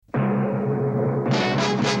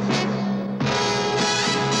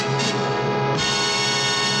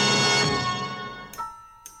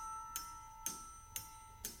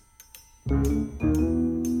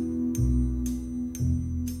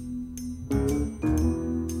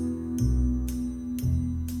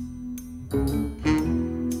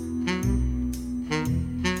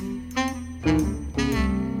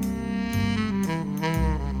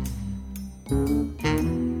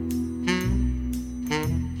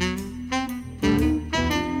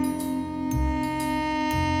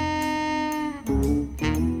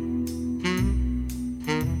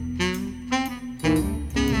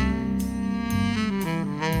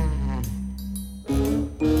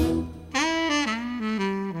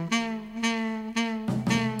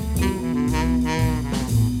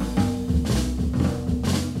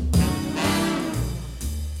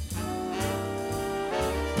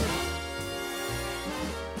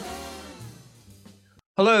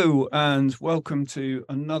Hello and welcome to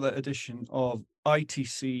another edition of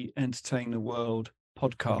ITC Entertain the World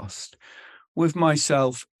podcast with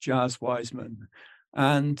myself, Jazz Wiseman.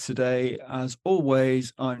 And today, as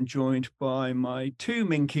always, I'm joined by my two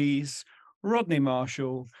Minkies, Rodney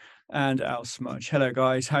Marshall and Al Smudge. Hello,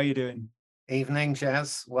 guys. How you doing? Evening,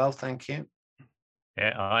 Jazz. Well, thank you.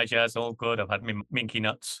 Yeah, hi Jazz, all good. I've had me minky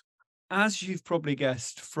nuts. As you've probably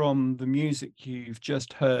guessed from the music you've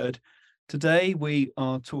just heard, today we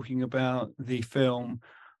are talking about the film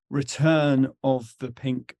Return of the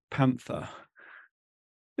Pink Panther.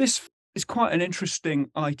 This is quite an interesting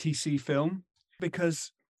ITC film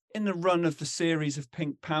because in the run of the series of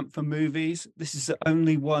Pink Panther movies, this is the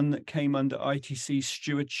only one that came under ITC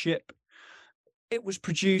stewardship. It was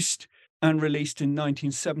produced and released in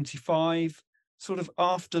 1975, sort of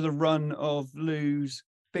after the run of Lou's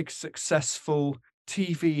big successful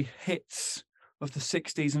TV hits of the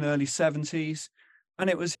 60s and early 70s. And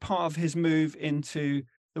it was part of his move into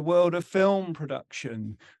the world of film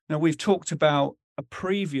production. Now, we've talked about a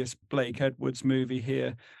previous Blake Edwards movie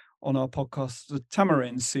here on our podcast, The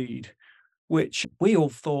Tamarind Seed, which we all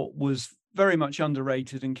thought was very much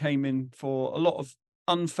underrated and came in for a lot of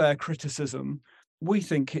unfair criticism. We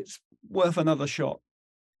think it's worth another shot.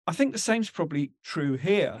 I think the same's probably true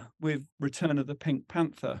here with Return of the Pink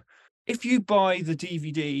Panther. If you buy the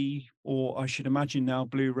DVD, or I should imagine now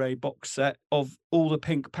Blu-ray box set of all the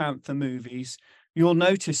Pink Panther movies, you'll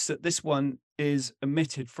notice that this one is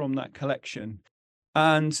omitted from that collection.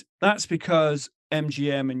 And that's because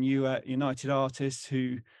MGM and United Artists,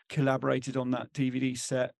 who collaborated on that DVD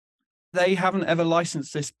set, they haven't ever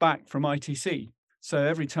licensed this back from ITC. So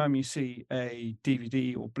every time you see a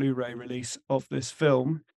DVD or Blu-ray release of this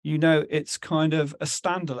film, you know it's kind of a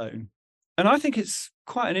standalone. And I think it's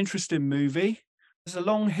quite an interesting movie. There's a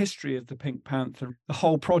long history of the Pink Panther, the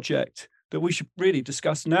whole project that we should really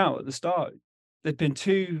discuss now at the start. There've been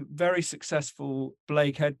two very successful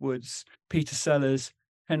Blake Edwards, Peter Sellers,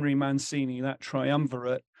 Henry Mancini, that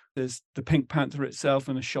triumvirate. There's the Pink Panther itself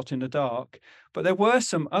and A Shot in the Dark. But there were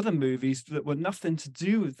some other movies that were nothing to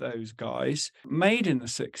do with those guys made in the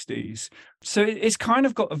 60s. So it's kind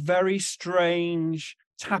of got a very strange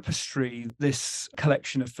tapestry, this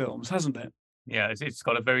collection of films, hasn't it? Yeah, it's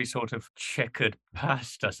got a very sort of checkered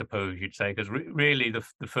past, I suppose you'd say, because really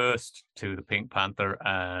the first two, the Pink Panther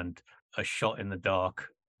and A Shot in the Dark,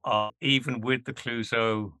 are even with the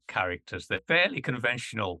Clouseau characters, they're fairly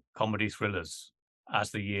conventional comedy thrillers.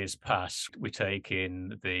 As the years pass, we take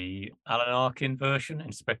in the Alan Arkin version,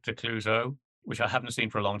 Inspector Clouseau, which I haven't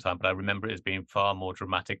seen for a long time, but I remember it as being far more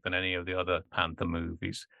dramatic than any of the other Panther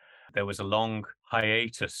movies. There was a long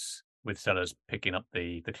hiatus with Sellers picking up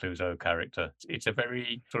the Clouseau character. It's a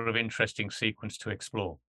very sort of interesting sequence to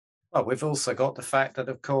explore. Well, we've also got the fact that,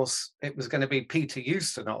 of course, it was going to be Peter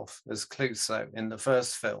Ustinov as Clouseau in the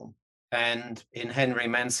first film. And in Henry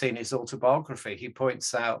Mancini's autobiography, he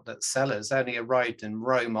points out that Sellers only arrived in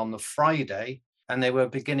Rome on the Friday and they were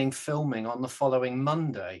beginning filming on the following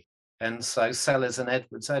Monday. And so Sellers and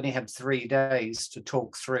Edwards only had 3 days to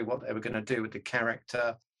talk through what they were going to do with the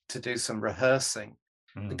character, to do some rehearsing.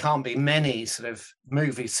 There can't be many sort of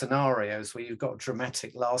movie scenarios where you've got a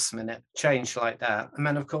dramatic last minute change like that. And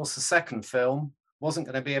then, of course, the second film wasn't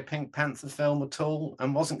going to be a Pink Panther film at all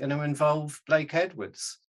and wasn't going to involve Blake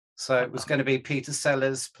Edwards. So it was going to be Peter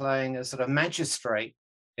Sellers playing a sort of magistrate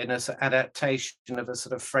in an adaptation of a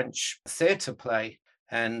sort of French theatre play.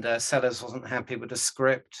 And Sellers wasn't happy with the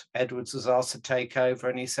script. Edwards was asked to take over,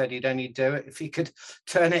 and he said he'd only do it if he could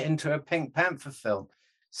turn it into a Pink Panther film.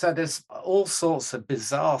 So there's all sorts of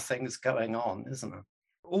bizarre things going on, isn't there?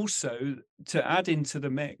 Also, to add into the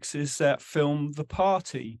mix is that film The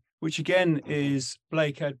Party, which again is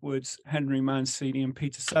Blake Edwards, Henry Mancini, and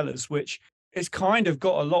Peter Sellers, which it's kind of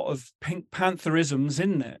got a lot of Pink Pantherisms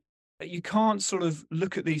in it. You can't sort of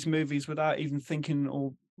look at these movies without even thinking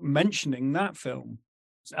or mentioning that film.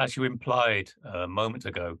 As you implied a moment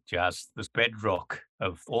ago, Jazz, the bedrock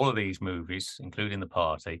of all of these movies, including The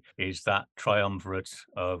Party, is that triumvirate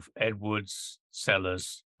of Edwards,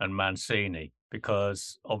 Sellers, and Mancini,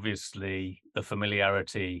 because obviously the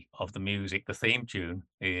familiarity of the music, the theme tune,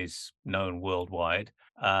 is known worldwide.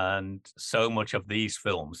 And so much of these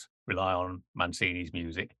films rely on Mancini's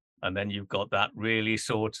music. And then you've got that really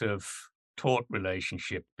sort of taut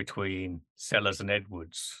relationship between Sellers and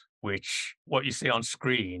Edwards, which what you see on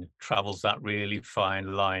screen travels that really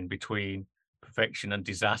fine line between perfection and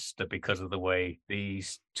disaster because of the way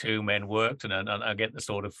these two men worked. And I get the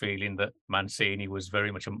sort of feeling that Mancini was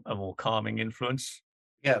very much a more calming influence.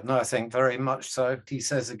 Yeah, no, I think very much so. He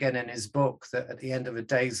says again in his book that at the end of a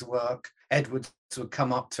day's work, Edwards would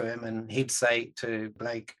come up to him and he'd say to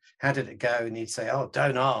Blake, "How did it go?" And he'd say, "Oh,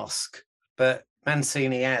 don't ask." But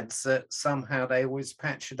Mancini adds that somehow they always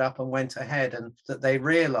patched it up and went ahead, and that they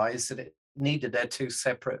realized that it needed their two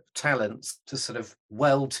separate talents to sort of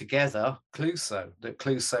weld together Clouseau, that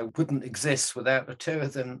Clouseau wouldn't exist without the two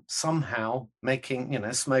of them somehow making,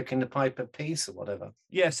 smoking the pipe of peace or whatever.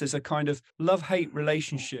 Yes, there's a kind of love-hate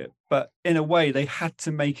relationship, but in a way they had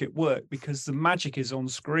to make it work because the magic is on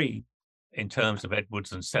screen. In terms of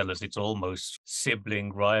Edwards and Sellers, it's almost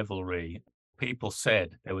sibling rivalry. People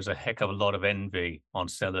said there was a heck of a lot of envy on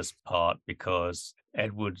Sellers' part because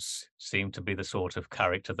Edwards seemed to be the sort of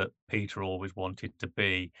character that Peter always wanted to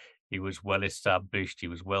be. He was well established. He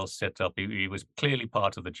was well set up. He was clearly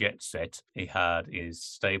part of the jet set. He had his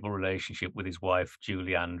stable relationship with his wife,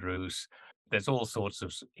 Julie Andrews. There's all sorts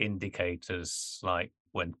of indicators, like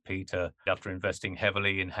when Peter, after investing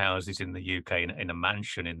heavily in houses in the UK, in a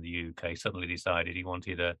mansion in the UK, suddenly decided he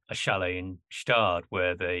wanted a chalet in Stade,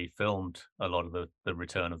 where they filmed a lot of the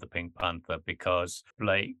Return of the Pink Panther, because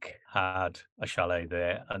Blake had a chalet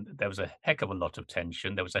there, and there was a heck of a lot of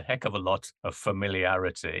tension. There was a heck of a lot of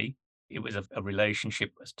familiarity. It was a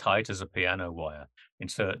relationship as tight as a piano wire. In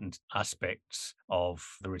certain aspects of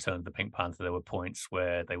the Return of the Pink Panther, there were points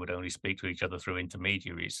where they would only speak to each other through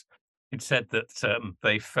intermediaries. It said that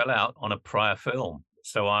they fell out on a prior film.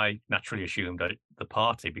 So I naturally assumed that The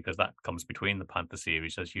Party, because that comes between the Panther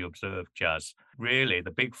series, as you observed, Jazz. Really,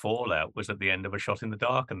 the big fallout was at the end of A Shot in the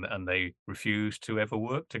Dark, and they refused to ever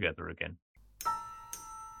work together again.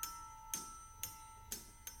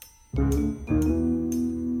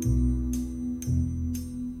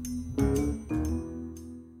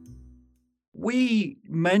 We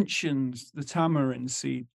mentioned the tamarind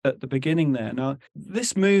seed at the beginning there. Now,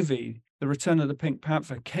 this movie, The Return of the Pink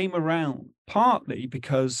Panther, came around partly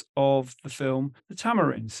because of the film The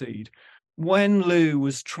Tamarind Seed. When Lou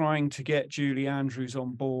was trying to get Julie Andrews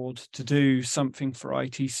on board to do something for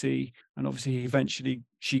ITC, and obviously eventually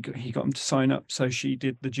he got him to sign up, so she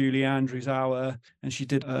did the Julie Andrews Hour, and she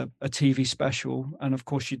did a TV special, and of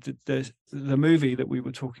course she did the movie that we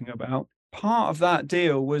were talking about. Part of that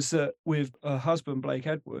deal was that with her husband, Blake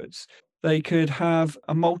Edwards, they could have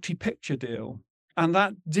a multi-picture deal. And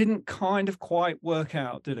that didn't kind of quite work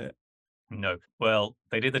out, did it? No. Well,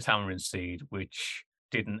 they did The Tamarind Seed, which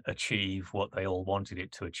didn't achieve what they all wanted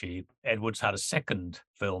it to achieve. Edwards had a second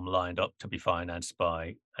film lined up to be financed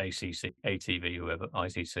by ACC, ATV, whoever,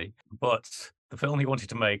 ITC. But the film he wanted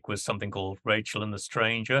to make was something called Rachel and the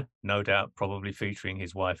Stranger, no doubt probably featuring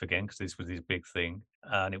his wife again, because this was his big thing.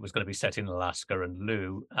 And it was going to be set in Alaska, and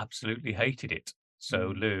Lou absolutely hated it.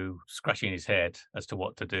 So Lou, scratching his head as to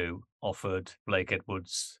what to do, offered Blake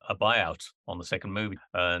Edwards a buyout on the second movie.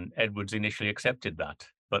 And Edwards initially accepted that.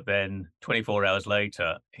 But then 24 hours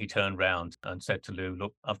later, he turned around and said to Lou,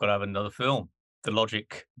 "Look, I've got to have another film." The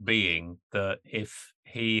logic being that if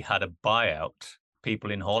he had a buyout, people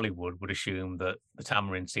in Hollywood would assume that The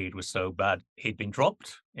Tamarind Seed was so bad, he'd been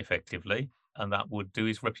dropped effectively, and that would do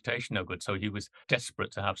his reputation no good. So he was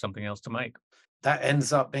desperate to have something else to make. That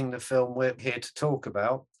ends up being the film we're here to talk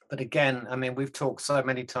about. But again, I mean, we've talked so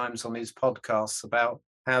many times on these podcasts about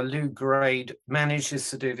how Lou Grade manages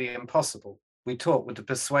to do the impossible. We talked with the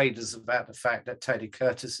Persuaders about the fact that Tony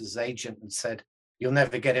Curtis's agent had said, "You'll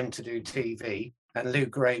never get him to do TV." And Lou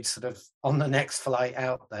Grade sort of on the next flight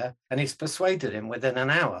out there, and he's persuaded him within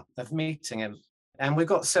an hour of meeting him. And we've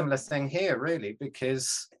got a similar thing here, really,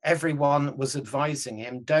 because everyone was advising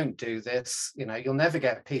him, don't do this. You'll never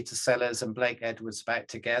get Peter Sellers and Blake Edwards back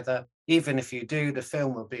together. Even if you do, the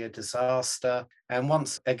film will be a disaster. And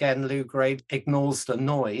once again, Lou Grade ignores the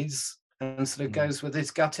noise and sort of goes with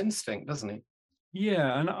his gut instinct, doesn't he?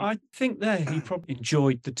 Yeah, and I think there he probably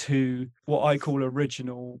enjoyed the two, what I call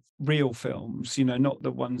original real films, not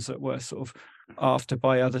the ones that were sort of after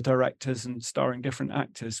by other directors and starring different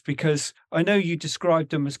actors, because I know you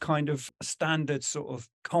described them as kind of standard sort of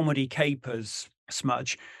comedy capers,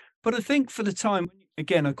 Smudge. But I think for the time,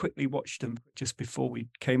 again, I quickly watched them just before we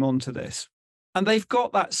came on to this, and they've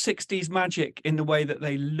got that 60s magic in the way that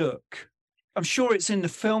they look. I'm sure it's in the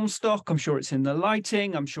film stock. I'm sure it's in the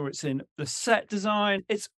lighting. I'm sure it's in the set design.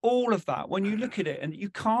 It's all of that. When you look at it, and you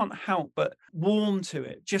can't help but warm to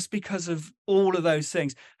it just because of all of those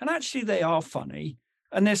things. And actually, they are funny.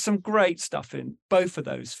 And there's some great stuff in both of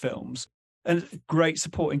those films and great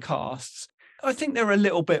supporting casts. I think they're a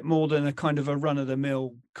little bit more than a kind of a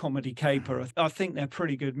run-of-the-mill comedy caper. I think they're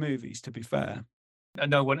pretty good movies, to be fair.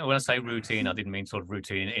 No, when I say routine, I didn't mean sort of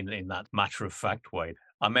routine in that matter-of-fact way.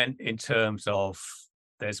 I meant in terms of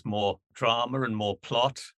There's more drama and more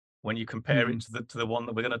plot when you compare it to the one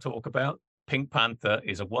that we're going to talk about. Pink Panther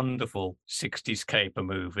is a wonderful 60s caper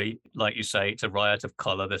movie. Like you say, it's a riot of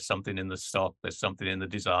color. There's something in the stock, there's something in the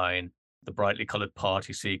design, the brightly colored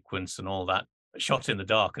party sequence and all that. Shot in the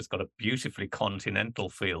Dark has got a beautifully continental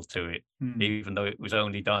feel to it, even though it was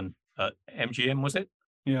only done at MGM, was it?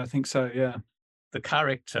 Yeah, I think so, yeah. The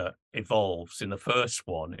character evolves in the first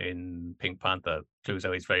one in Pink Panther.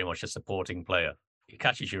 Clouseau is very much a supporting player. He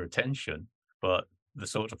catches your attention, but the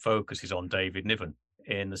sort of focus is on David Niven.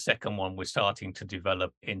 In the second one, we're starting to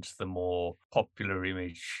develop into the more popular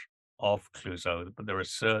image of Clouseau, but there are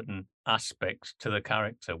certain aspects to the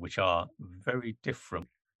character which are very different.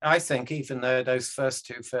 I think even though those first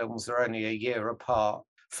two films are only a year apart,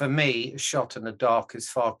 for me, Shot in the Dark is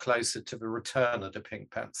far closer to the return of the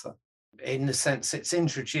Pink Panther. In the sense it's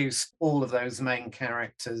introduced all of those main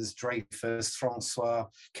characters, Dreyfus, Francois,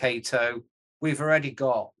 Cato. We've already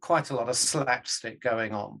got quite a lot of slapstick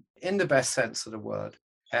going on, in the best sense of the word.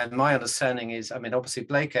 And my understanding is, I mean, obviously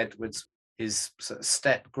Blake Edwards, his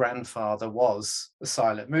step-grandfather, was a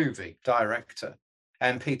silent movie director.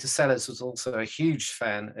 And Peter Sellers was also a huge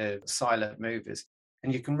fan of silent movies.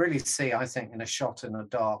 And you can really see, I think, in A Shot in the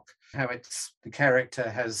Dark, how the character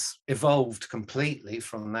has evolved completely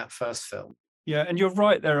from that first film. Yeah, and you're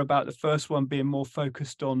right there about the first one being more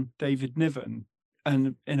focused on David Niven,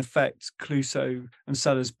 and in effect, Clouseau and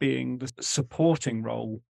Sellers being the supporting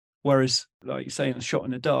role. Whereas, like you say, in A Shot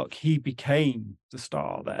in the Dark, he became the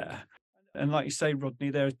star there. And like you say,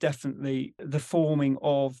 Rodney, there is definitely the forming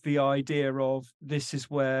of the idea of this is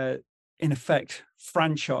where, in effect,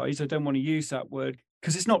 franchise, I don't want to use that word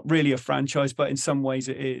because it's not really a franchise, but in some ways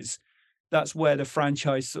it is. That's where the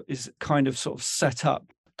franchise is kind of sort of set up.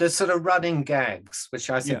 The sort of running gags, which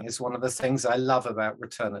I think is one of the things I love about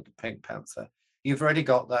Return of the Pink Panther. You've already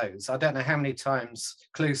got those. I don't know how many times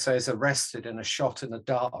Clouseau is arrested in A Shot in the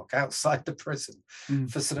Dark outside the prison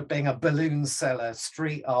for sort of being a balloon seller,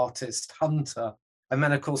 street artist, hunter. And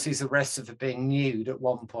then, of course, he's arrested for being nude at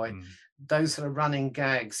one point. Those sort of running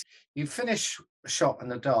gags. You finish A Shot in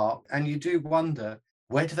the Dark and you do wonder,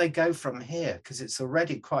 where do they go from here? Because it's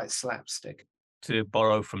already quite slapstick. To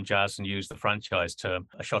borrow from jazz and use the franchise term,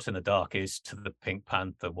 A Shot in the Dark is to the Pink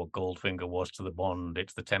Panther what Goldfinger was to the Bond.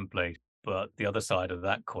 It's the template. But the other side of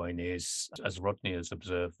that coin is, as Rodney has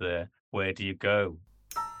observed there, where do you go?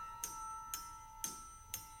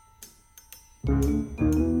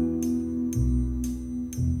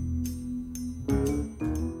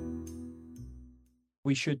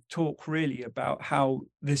 We should talk really about how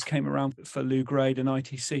this came around for Lew Grade and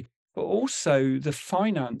ITC, but also the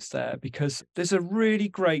finance there, because there's a really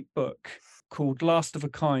great book called Last of a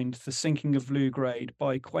Kind, The Sinking of Lew Grade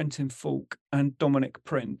by Quentin Falk and Dominic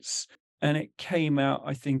Prince. And it came out,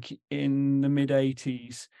 I think, in the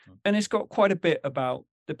mid-'80s. And it's got quite a bit about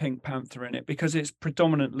the Pink Panther in it, because it's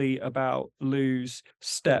predominantly about Lew's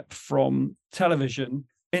step from television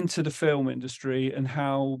into the film industry and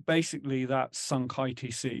how basically that sunk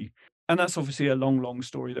ITC. And that's obviously a long, long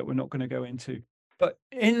story that we're not going to go into. But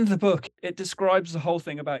in the book, it describes the whole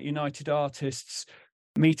thing about United Artists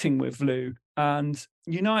meeting with Lew, and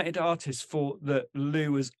United Artists thought that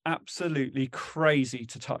Lew was absolutely crazy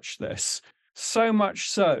to touch this. So much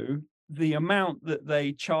so, the amount that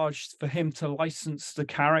they charged for him to license the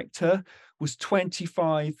character was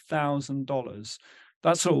 $25,000.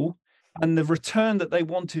 That's all. And the return that they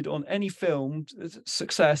wanted on any film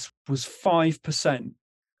success was 5%.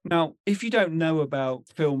 Now, if you don't know about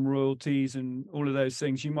film royalties and all of those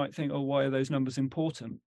things, you might think, oh, why are those numbers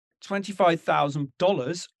important?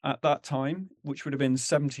 $25,000 at that time, which would have been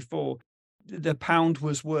 74. The pound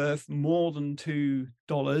was worth more than $2.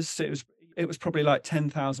 It was probably like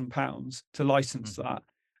 £10,000 to license that.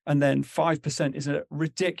 And then 5% is a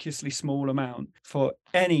ridiculously small amount for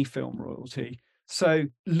any film royalty. So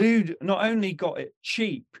Lew not only got it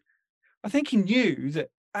cheap, I think he knew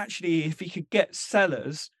that actually if he could get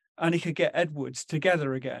Sellers and he could get Edwards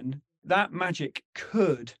together again, that magic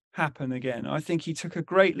could happen again. I think he took a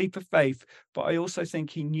great leap of faith, but I also think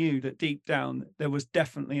he knew that deep down there was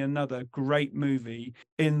definitely another great movie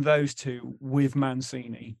in those two with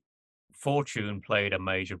Mancini. Fortune played a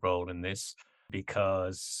major role in this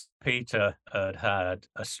because Peter had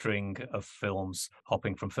a string of films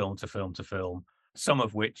hopping from film to film to film, some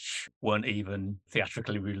of which weren't even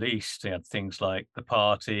theatrically released. They had things like The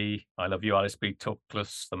Party, I Love You, Alice B.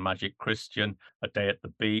 Toklas, The Magic Christian, A Day at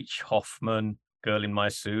the Beach, Hoffman, Girl in My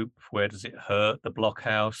Soup, Where Does It Hurt, The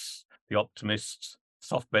Blockhouse, The Optimists,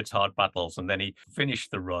 Soft Beds, Hard Battles. And then he finished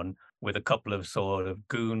the run with a couple of sort of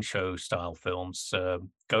goon show style films,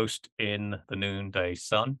 Ghost in the Noonday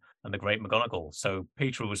Sun and the Great McGonagall. So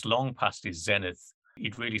Peter was long past his zenith.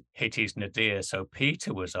 He'd really hit his nadir. So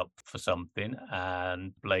Peter was up for something,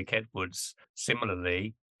 and Blake Edwards,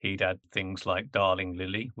 similarly, he'd had things like Darling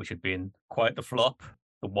Lily, which had been quite the flop,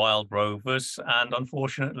 The Wild Rovers, and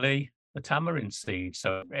unfortunately, The Tamarind Seed.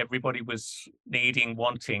 So everybody was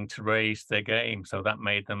wanting to raise their game. So that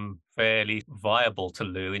made them fairly viable to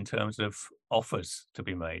Lou in terms of offers to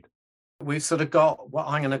be made. We've sort of got what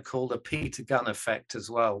I'm going to call the Peter Gunn effect as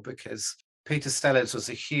well, because Peter Sellers was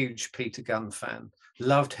a huge Peter Gunn fan,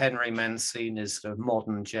 loved Henry Mancini's sort of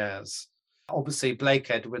modern jazz. Obviously,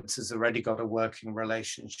 Blake Edwards has already got a working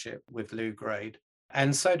relationship with Lou Grade.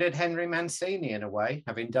 And so did Henry Mancini, in a way,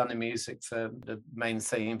 having done the music for the main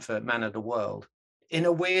theme for Man of the World. In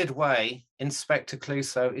a weird way, Inspector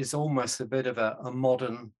Clouseau is almost a bit of a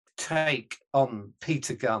modern take on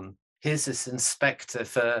Peter Gunn. Here's this inspector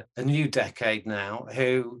for a new decade now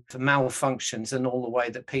who malfunctions in all the way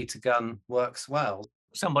that Peter Gunn works well.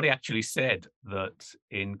 Somebody actually said that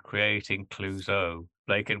in creating Clouseau,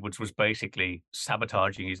 Blake Edwards was basically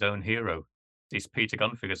sabotaging his own hero, this Peter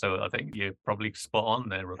Gunn figure. So I think you're probably spot on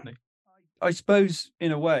there, Rodney. I suppose,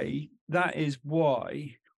 in a way, that is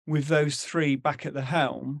why, with those three back at the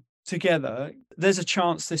helm together, there's a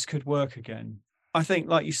chance this could work again. I think,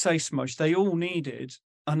 like you say, Smudge, they all needed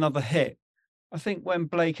another hit. I think when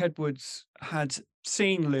Blake Edwards had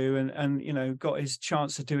seen Lou and got his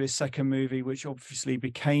chance to do his second movie, which obviously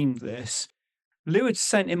became this, Lou had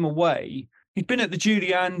sent him away. He'd been at the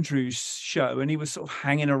Julie Andrews show and he was sort of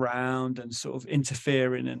hanging around and sort of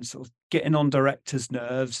interfering and sort of getting on directors'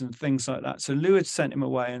 nerves and things like that. So Lou had sent him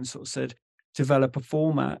away and sort of said, develop a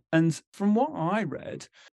format. And from what I read,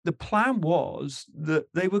 the plan was that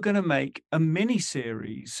they were going to make a mini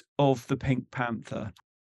series of the Pink Panther.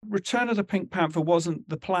 Return of the Pink Panther wasn't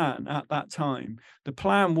the plan at that time. The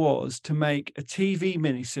plan was to make a TV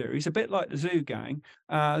miniseries, a bit like the Zoo Gang,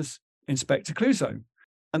 as Inspector Clouseau.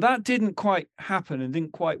 And that didn't quite happen and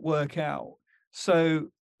didn't quite work out. So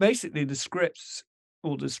basically the scripts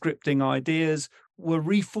or the scripting ideas were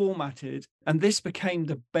reformatted, and this became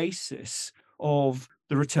the basis of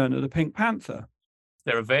the Return of the Pink Panther.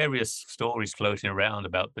 There are various stories floating around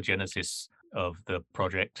about the genesis of the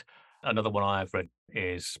project. Another one I've read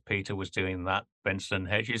is Peter was doing that Benson &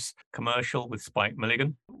 Hedges commercial with Spike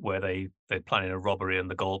Milligan, where they're planning a robbery and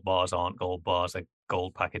the gold bars aren't gold bars, they're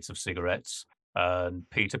gold packets of cigarettes. And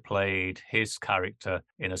Peter played his character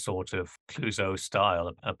in a sort of Clouseau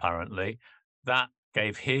style, apparently. That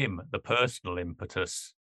gave him the personal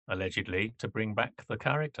impetus, allegedly, to bring back the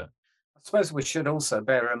character. I suppose we should also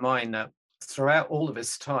bear in mind that throughout all of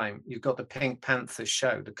this time, you've got the Pink Panther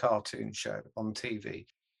show, the cartoon show on TV,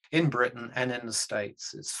 in Britain and in the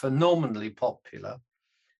States. It's phenomenally popular.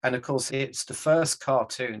 And of course, it's the first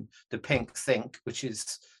cartoon, The Pink Think, which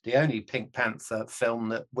is the only Pink Panther film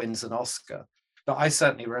that wins an Oscar. But I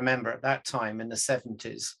certainly remember at that time in the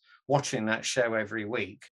 70s, watching that show every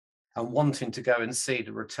week and wanting to go and see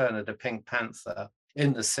the Return of the Pink Panther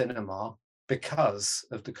in the cinema because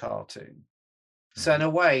of the cartoon. So in a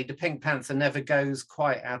way, the Pink Panther never goes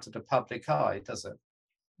quite out of the public eye, does it?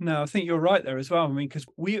 No, I think you're right there as well. I mean, because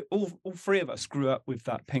we all three of us grew up with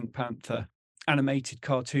that Pink Panther animated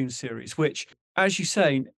cartoon series, which, as you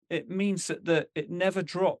say, it means that it never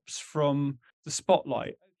drops from the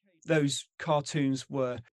spotlight. Those cartoons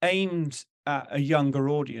were aimed at a younger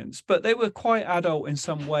audience, but they were quite adult in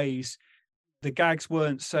some ways. The gags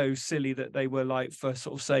weren't so silly that they were like for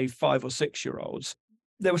sort of, say, 5 or 6 year olds.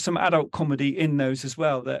 There was some adult comedy in those as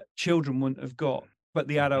well that children wouldn't have got, but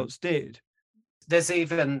the adults did. There's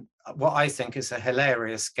even what I think is a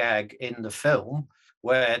hilarious gag in the film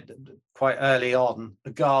where quite early on,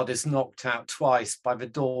 the guard is knocked out twice by the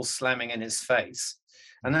door slamming in his face.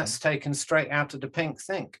 And that's taken straight out of the Pink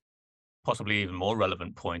Think. Possibly even more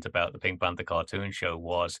relevant point about the Pink Panther cartoon show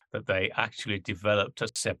was that they actually developed a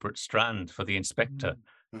separate strand for the inspector.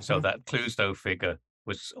 So that Clouseau figure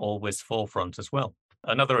was always forefront as well.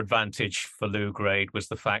 Another advantage for Lou Grade was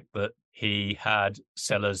the fact that he had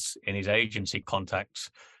Sellers in his agency contacts,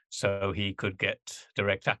 so he could get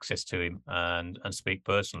direct access to him and speak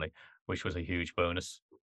personally, which was a huge bonus.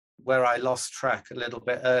 Where I lost track a little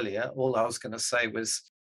bit earlier, all I was going to say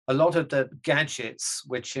was a lot of the gadgets,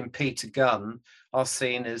 which in Peter Gunn are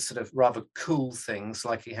seen as sort of rather cool things,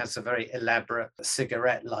 like he has a very elaborate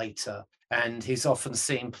cigarette lighter and he's often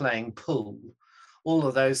seen playing pool. All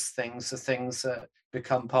of those things are things that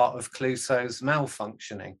become part of Clouseau's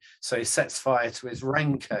malfunctioning. So he sets fire to his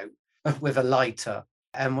raincoat with a lighter.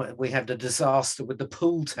 And we have the disaster with the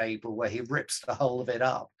pool table where he rips the whole of it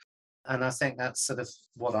up. And I think that's sort of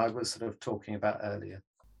what I was sort of talking about earlier.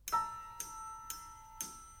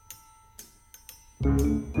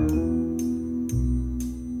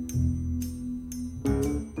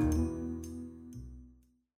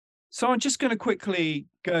 So I'm just going to quickly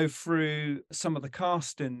go through some of the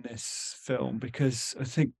cast in this film because I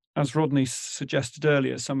think, as Rodney suggested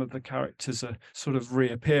earlier, some of the characters are sort of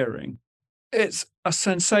reappearing. It's a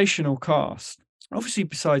sensational cast. Obviously,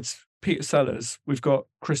 besides Peter Sellers, we've got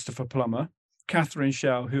Christopher Plummer, Catherine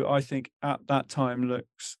Schell, who I think at that time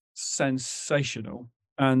looks sensational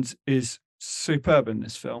and is superb in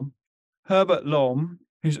this film. Herbert Lom,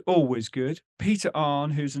 who's always good. Peter Arne,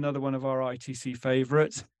 who's another one of our ITC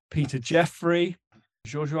favourites. Peter Jeffrey,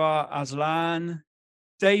 Georges Aslan,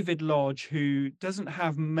 David Lodge, who doesn't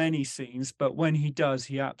have many scenes, but when he does,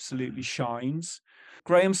 he absolutely shines.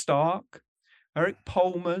 Graham Stark, Eric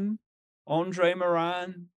Pohlman, Andre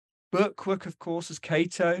Moran, Birkwood, of course, as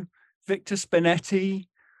Cato, Victor Spinetti,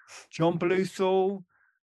 John Bluthal,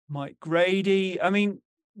 Mike Grady. I mean,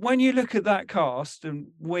 when you look at that cast, and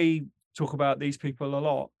we talk about these people a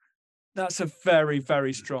lot, that's a very,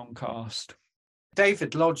 very strong cast.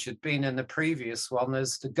 David Lodge had been in the previous one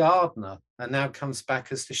as the gardener and now comes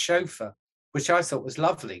back as the chauffeur, which I thought was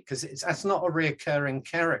lovely because that's not a reoccurring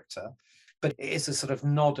character, but it is a sort of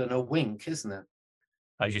nod and a wink, isn't it?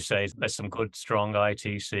 As you say, there's some good, strong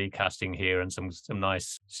ITC casting here and some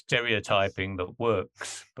nice stereotyping that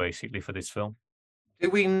works basically for this film. Do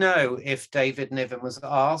we know if David Niven was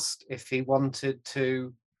asked if he wanted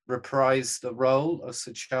to reprise the role of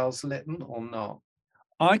Sir Charles Lytton or not?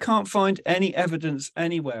 I can't find any evidence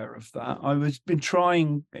anywhere of that. Been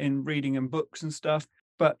trying in reading in books and stuff,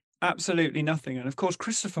 but absolutely nothing. And of course,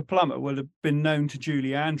 Christopher Plummer will have been known to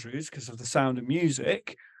Julie Andrews because of The Sound of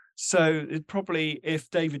Music. So it probably,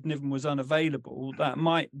 if David Niven was unavailable, that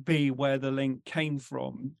might be where the link came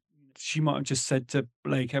from. She might have just said to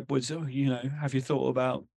Blake Edwards, "Oh, have you thought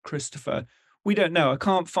about Christopher?" We don't know. I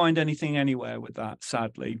can't find anything anywhere with that,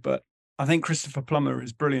 sadly. But I think Christopher Plummer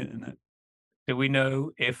is brilliant in it. Do we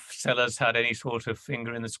know if Sellers had any sort of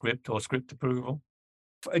finger in the script or script approval?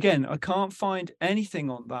 Again, I can't find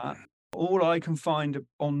anything on that. All I can find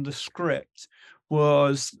on the script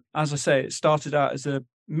was, as I say, it started out as a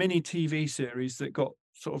mini TV series that got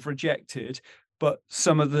sort of rejected, but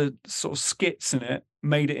some of the sort of skits in it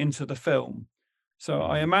made it into the film. So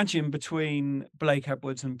I imagine between Blake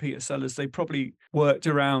Edwards and Peter Sellers, they probably worked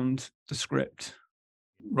around the script.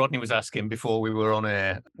 Rodney was asking before we were on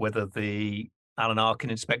air whether the Alan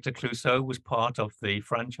Arkin Inspector Clouseau was part of the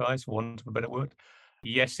franchise, for want of a better word.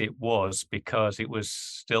 Yes, it was, because it was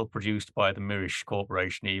still produced by the Mirisch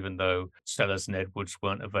Corporation, even though Sellers and Edwards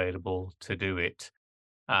weren't available to do it.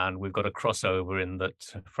 And we've got a crossover in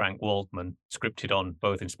that Frank Waldman scripted on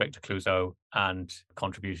both Inspector Clouseau and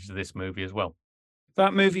contributed to this movie as well.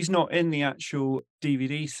 That movie's not in the actual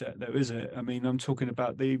DVD set, though, is it? I mean, I'm talking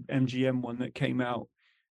about the MGM one that came out.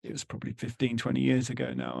 It was probably 15, 20 years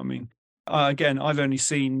ago now. I mean, again, I've only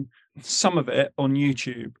seen some of it on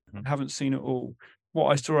YouTube. I haven't seen it all. What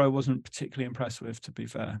I saw, I wasn't particularly impressed with, to be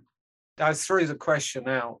fair. I threw the question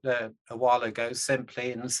out a while ago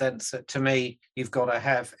simply in the sense that, to me, you've got to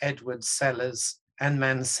have Edwards, Sellers and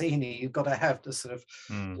Mancini. You've got to have the sort of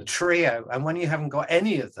the trio. And when you haven't got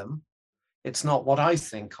any of them, it's not what I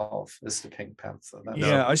think of as the Pink Panther.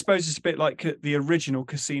 I suppose it's a bit like the original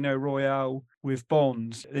Casino Royale with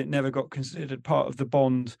Bond. It never got considered part of the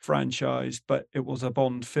Bond franchise, but it was a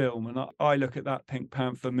Bond film. And I look at that Pink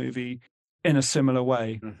Panther movie in a similar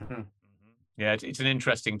way. Mm-hmm. Yeah, it's an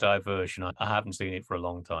interesting diversion. I haven't seen it for a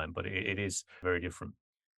long time, but it is very different.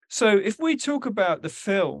 So if we talk about the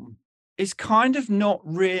film, it's kind of not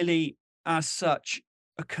really as such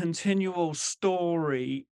a continual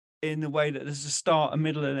story in the way that there's a start, a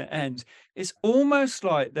middle, and an end. It's almost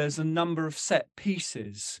like there's a number of set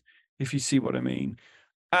pieces, if you see what I mean.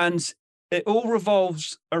 And it all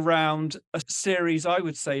revolves around a series, I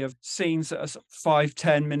would say, of scenes that are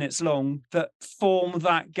 5-10 minutes long that form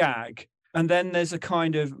that gag. And then there's a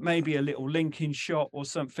kind of maybe a little linking shot or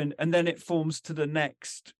something, and then it forms to the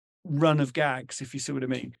next run of gags, if you see what I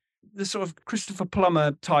mean. The sort of Christopher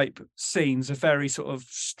Plummer type scenes are very sort of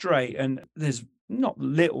straight, and there's not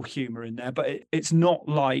little humor in there, but it's not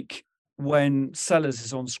like when Sellers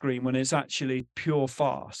is on screen, when it's actually pure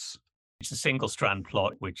farce. It's a single strand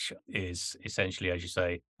plot, which is essentially, as you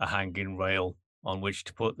say, a hanging rail on which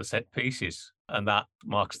to put the set pieces. And that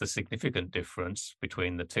marks the significant difference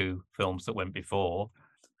between the two films that went before.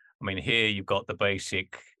 I mean, here you've got the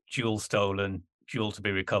basic jewel stolen, jewel to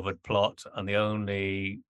be recovered plot, and the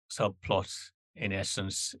only subplot in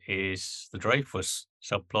essence is the Dreyfus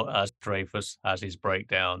subplot, as Dreyfus has his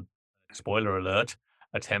breakdown, spoiler alert,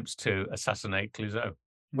 attempts to assassinate Clouseau.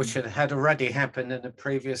 Which had already happened in the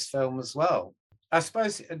previous film as well. I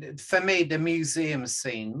suppose for me, the museum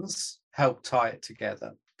scenes help tie it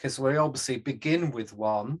together because we obviously begin with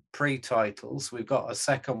one pre-titles. We've got a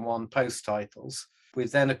second one post-titles.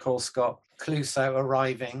 We've then, of course, got Clouseau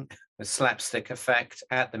arriving, the slapstick effect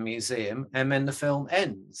at the museum, and then the film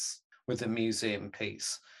ends with a museum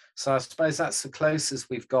piece. So I suppose that's the closest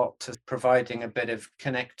we've got to providing a bit of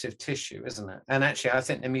connective tissue, isn't it? And actually, I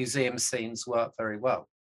think the museum scenes work very well.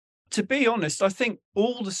 To be honest, I think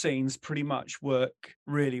all the scenes pretty much work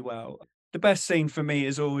really well. The best scene for me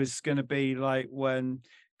is always going to be like when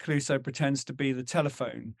Clouseau pretends to be the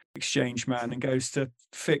telephone exchange man and goes to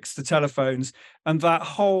fix the telephones. And that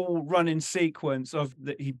whole running sequence of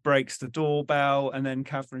that he breaks the doorbell and then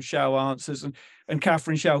Catherine Schell answers and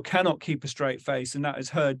Catherine Schell cannot keep a straight face. And that is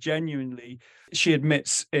her genuinely. She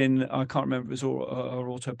admits in, I can't remember, it was her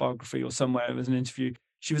autobiography or somewhere, it was an interview.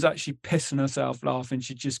 She was actually pissing herself laughing.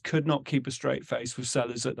 She just could not keep a straight face with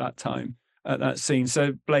Sellers at that time, at that scene.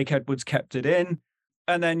 So Blake Edwards kept it in.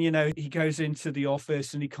 And then, he goes into the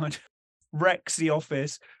office and he kind of wrecks the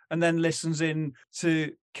office and then listens in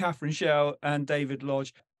to Catherine Schell and David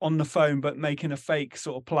Lodge on the phone, but making a fake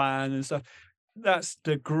sort of plan and stuff. That's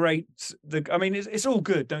it's all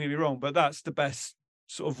good, don't get me wrong, but that's the best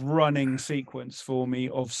sort of running sequence for me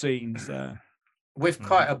of scenes there. With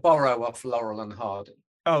quite a borrow off Laurel and Hardy.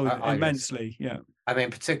 Oh, immensely, yeah. I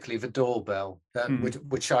mean, particularly the doorbell,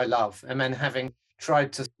 which I love. And then having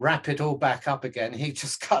tried to wrap it all back up again, he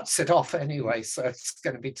just cuts it off anyway. So it's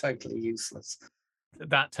going to be totally useless.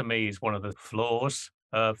 That, to me, is one of the flaws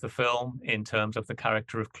of the film in terms of the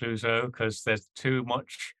character of Clouseau, because there's too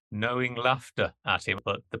much knowing laughter at him.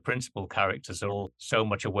 But the principal characters are all so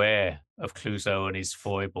much aware of Clouseau and his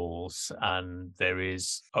foibles, and there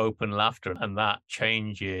is open laughter, and that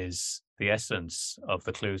changes the essence of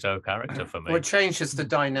the Clouseau character for me. Well, it changes the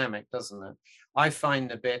dynamic, doesn't it? I find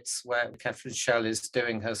the bits where Catherine Schell is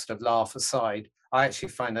doing her sort of laugh aside, I actually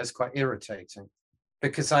find those quite irritating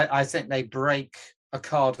because I think they break a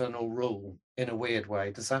cardinal rule in a weird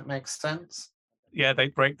way. Does that make sense? Yeah, they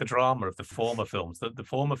break the drama of the former films. The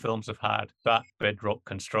former films have had that bedrock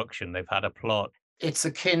construction. They've had a plot. It's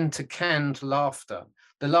akin to canned laughter.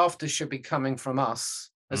 The laughter should be coming from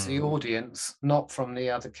us as the audience, not from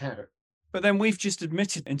the other character. But then we've just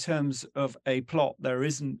admitted in terms of a plot, there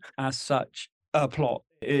isn't as such a plot.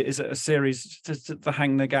 It is a series to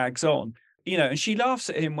hang the gags on. And she laughs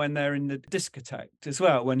at him when they're in the discotheque as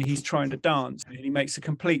well, when he's trying to dance and he makes a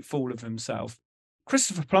complete fool of himself.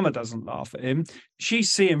 Christopher Plummer doesn't laugh at him. She's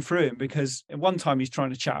seeing through him because at one time he's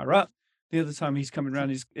trying to chat her up. The other time he's coming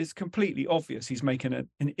around, it's completely obvious he's making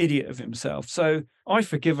an idiot of himself. So I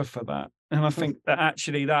forgive her for that. And I think that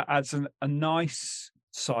actually that adds a nice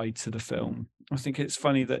side to the film. I think it's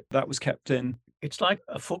funny that was kept in. It's like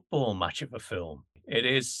a football match of a film. It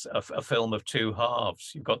is a film of two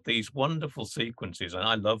halves. You've got these wonderful sequences, and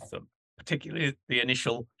I love them, particularly the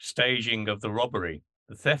initial staging of the robbery,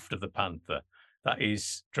 the theft of the Panther. That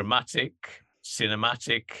is dramatic,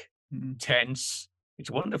 cinematic, tense. It's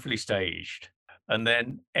wonderfully staged. And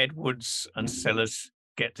then Edwards and Sellers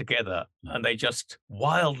get together and they just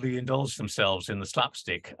wildly indulge themselves in the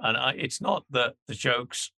slapstick. And it's not that the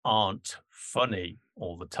jokes aren't funny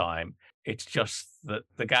all the time. It's just that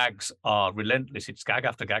the gags are relentless. It's gag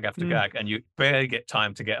after gag after gag, and you barely get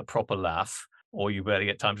time to get a proper laugh, or you barely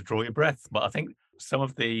get time to draw your breath. But I think some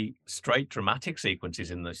of the straight dramatic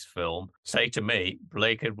sequences in this film say to me,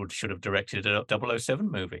 Blake Edwards should have directed a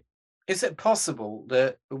 007 movie. Is it possible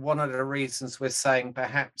that one of the reasons we're saying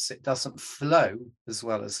perhaps it doesn't flow as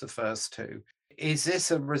well as the first two, is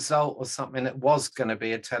this a result of something that was going to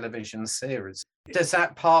be a television series? Does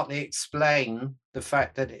that partly explain the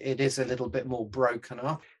fact that it is a little bit more broken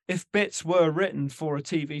up? If bits were written for a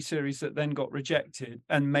TV series that then got rejected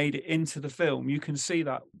and made it into the film, you can see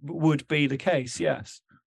that would be the case, yes.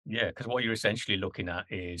 Yeah, because what you're essentially looking at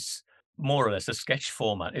is more or less a sketch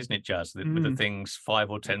format, isn't it, Jazz? With the things 5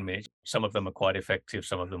 or 10 minutes. Some of them are quite effective,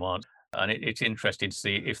 some of them aren't. And it's interesting to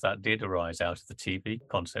see if that did arise out of the TV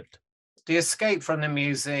concept. The escape from the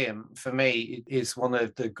museum, for me, is one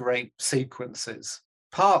of the great sequences,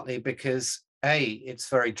 partly because, A, it's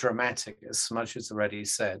very dramatic, as Smudge has already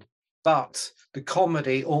said, but the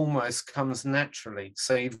comedy almost comes naturally.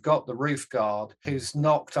 So you've got the roof guard who's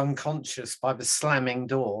knocked unconscious by the slamming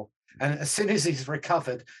door. And as soon as he's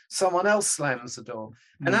recovered, someone else slams the door.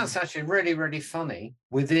 And that's actually really, really funny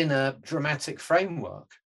within a dramatic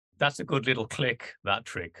framework. That's a good little click, that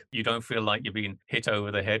trick. You don't feel like you're being hit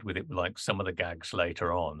over the head with it like some of the gags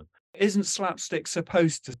later on. Isn't slapstick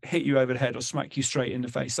supposed to hit you over the head or smack you straight in the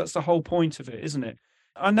face? That's the whole point of it, isn't it?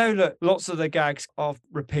 I know that lots of the gags are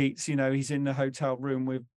repeats. He's in the hotel room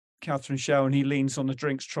with Catherine Shell and he leans on the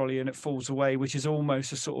drinks trolley and it falls away, which is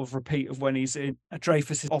almost a sort of repeat of when he's in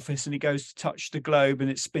Dreyfus's office and he goes to touch the globe and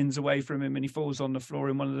it spins away from him and he falls on the floor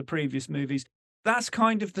in one of the previous movies. That's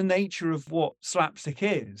kind of the nature of what slapstick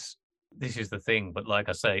is. This is the thing, but like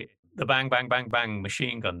I say, the bang, bang, bang, bang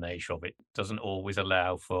machine gun nature of it doesn't always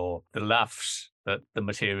allow for the laughs that the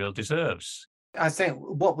material deserves. I think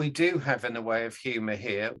what we do have in the way of humour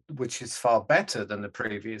here, which is far better than the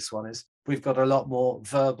previous one, is we've got a lot more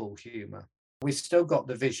verbal humour. We've still got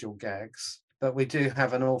the visual gags, but we do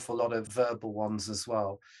have an awful lot of verbal ones as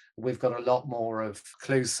well. We've got a lot more of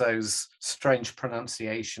Clouseau's strange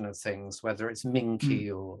pronunciation of things, whether it's Minky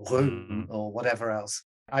or Room or whatever else.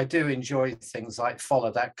 I do enjoy things like Follow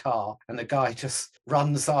That Car, and the guy just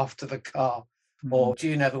runs after the car. Or Do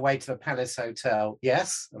You Know the Way to the Palace Hotel?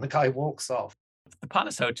 Yes. And the guy walks off. The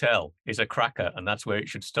Palace Hotel is a cracker, and that's where it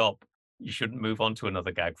should stop. You shouldn't move on to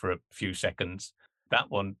another gag for a few seconds. That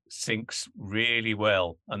one sinks really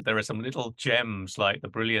well. And there are some little gems, like the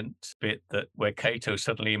brilliant bit where Kato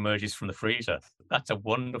suddenly emerges from the freezer. That's a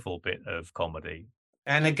wonderful bit of comedy.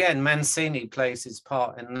 And again, Mancini plays his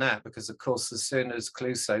part in that because, of course, as soon as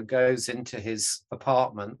Clouseau goes into his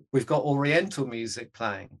apartment, we've got Oriental music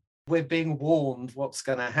playing. We're being warned what's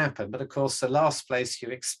going to happen. But of course, the last place you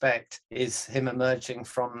expect is him emerging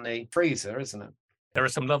from the freezer, isn't it? There are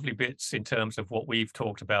some lovely bits in terms of what we've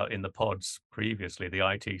talked about in the pods previously, the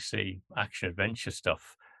ITC action adventure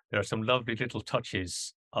stuff. There are some lovely little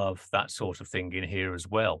touches of that sort of thing in here as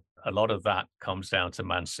well. A lot of that comes down to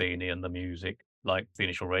Mancini and the music, like the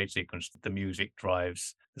initial raid sequence. The music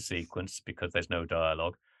drives the sequence because there's no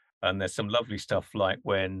dialogue. And there's some lovely stuff like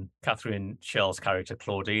when Catherine Shell's character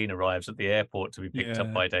Claudine arrives at the airport to be picked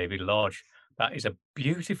up by David Lodge. That is a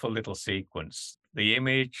beautiful little sequence. The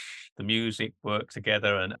image, the music work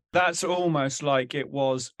together. And that's almost like it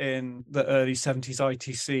was in the early 70s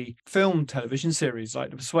ITC film television series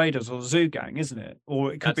like The Persuaders or The Zoo Gang, isn't it?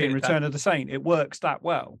 Or it could be in Return of the Saint. It works that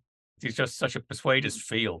well. It's just such a Persuaders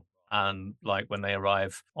feel. And like when they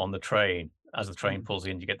arrive on the train, as the train pulls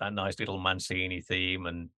in, you get that nice little Mancini theme,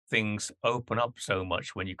 and things open up so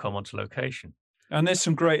much when you come onto location. And there's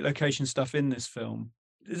some great location stuff in this film.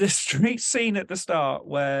 The street scene at the start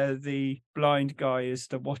where the blind guy is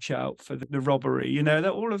to watch out for the robbery, you know,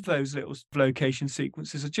 that all of those little location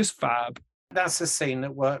sequences are just fab. That's a scene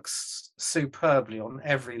that works superbly on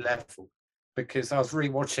every level, because I was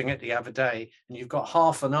rewatching it the other day and you've got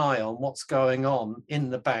half an eye on what's going on in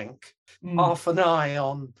the bank, half an eye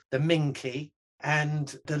on the Minky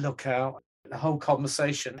and the lookout, the whole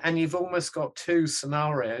conversation. And you've almost got two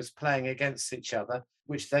scenarios playing against each other,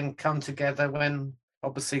 which then come together when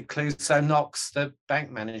obviously Clouseau knocks the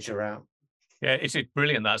bank manager out. Yeah, it's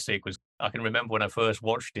brilliant, that sequence. I can remember when I first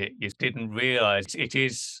watched it, you didn't realize it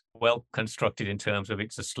is well constructed in terms of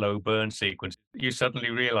it's a slow burn sequence. You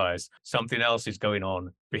suddenly realize something else is going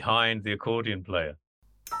on behind the accordion player.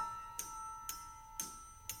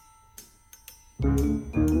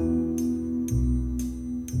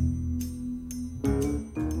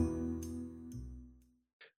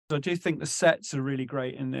 I do think the sets are really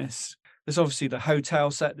great in this. There's obviously the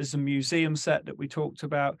hotel set, there's a museum set that we talked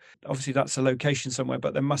about. Obviously, that's a location somewhere,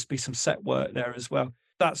 but there must be some set work there as well.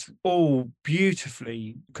 That's all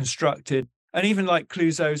beautifully constructed. And even like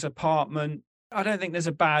Clouseau's apartment, I don't think there's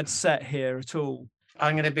a bad set here at all.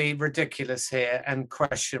 I'm going to be ridiculous here and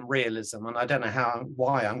question realism. And I don't know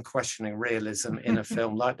why I'm questioning realism in a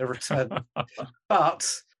film like The Return. But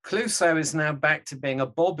Clouseau is now back to being a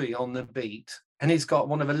bobby on the beat. And he's got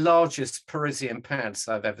one of the largest Parisian pads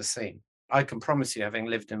I've ever seen. I can promise you, having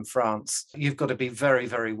lived in France, you've got to be very,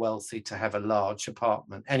 very wealthy to have a large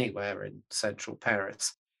apartment anywhere in central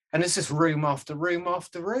Paris. And it's just room after room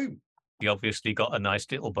after room. He obviously got a nice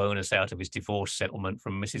little bonus out of his divorce settlement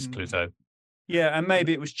from Mrs. Clouseau. Yeah, and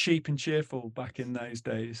maybe it was cheap and cheerful back in those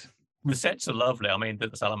days. The sets are lovely. I mean, the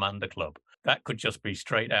Salamander Club, that could just be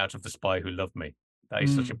straight out of The Spy Who Loved Me. That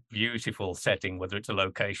is such a beautiful setting, whether it's a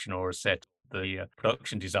location or a set. The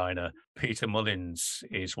production designer, Peter Mullins,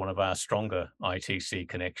 is one of our stronger ITC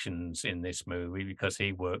connections in this movie because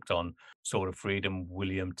he worked on Sword of Freedom,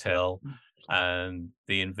 William Tell, and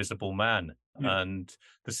The Invisible Man. And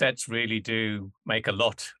the sets really do make a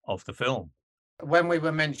lot of the film. When we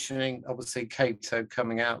were mentioning, obviously, Kato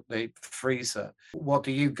coming out the freezer, what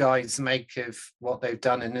do you guys make of what they've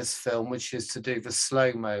done in this film, which is to do the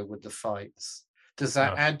slow-mo with the fights? Does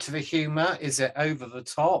that add to the humour? Is it over the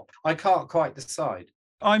top? I can't quite decide.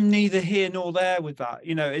 I'm neither here nor there with that.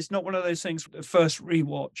 You know, it's not one of those things, the first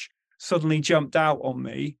rewatch suddenly jumped out on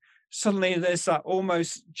me. suddenly there's that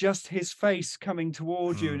almost just his face coming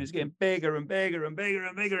towards you, and it's getting bigger and bigger and bigger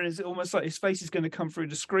and bigger, and it's almost like his face is going to come through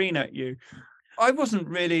the screen at you. I wasn't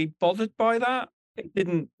really bothered by that. It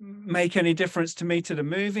didn't make any difference to me to the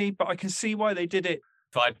movie, but I can see why they did it.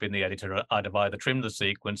 If I'd been the editor, I'd have either trimmed the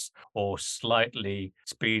sequence or slightly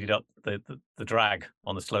speeded up the drag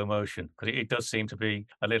on the slow motion, because it does seem to be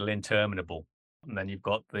a little interminable. And then you've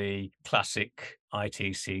got the classic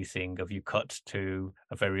ITC thing of you cut to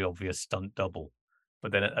a very obvious stunt double.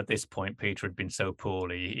 But then at this point, Peter had been so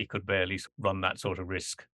poorly, he could barely run that sort of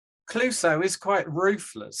risk. Clouseau is quite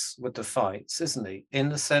ruthless with the fights, isn't he? In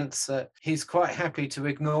the sense that he's quite happy to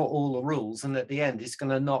ignore all the rules, and at the end he's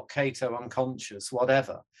going to knock Kato unconscious,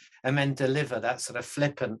 whatever, and then deliver that sort of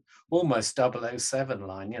flippant, almost 007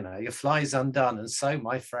 line, your fly's undone, and so,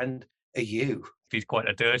 my friend, are you. He's quite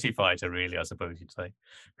a dirty fighter, really, I suppose you'd say,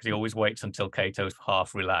 because he always waits until Kato's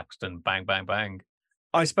half relaxed and bang, bang, bang.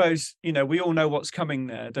 I suppose, we all know what's coming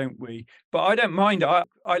there, don't we? But I don't mind. I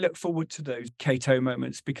look forward to those Kato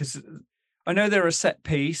moments because I know they're a set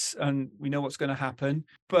piece and we know what's going to happen,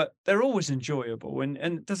 but they're always enjoyable. And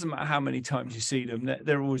it doesn't matter how many times you see them,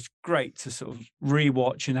 they're always great to sort of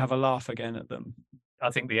rewatch and have a laugh again at them. I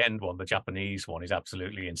think the end one, the Japanese one, is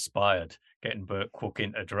absolutely inspired. Getting Burt Cook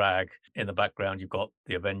into drag. In the background, you've got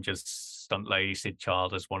the Avengers stunt lady, Sid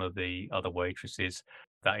Child, as one of the other waitresses.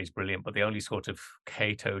 That is brilliant. But the only sort of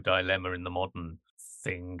Kato dilemma in the modern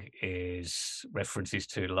thing is references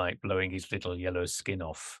to like blowing his little yellow skin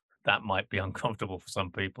off. That might be uncomfortable for some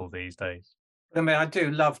people these days. I mean, I do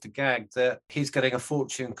love the gag that he's getting a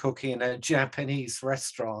fortune cookie in a Japanese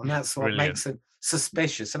restaurant. And that's what makes him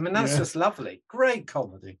suspicious. I mean, that's just lovely. Great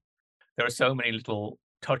comedy. There are so many little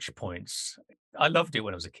touch points. I loved it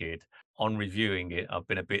when I was a kid. On reviewing it, I've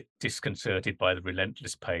been a bit disconcerted by the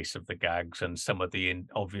relentless pace of the gags and some of the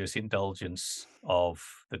obvious indulgence of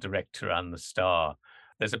the director and the star.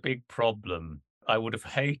 There's a big problem. I would have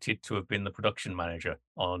hated to have been the production manager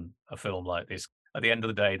on a film like this. At the end of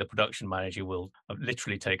the day, the production manager will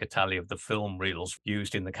literally take a tally of the film reels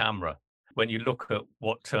used in the camera. When you look at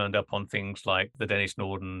what turned up on things like the Dennis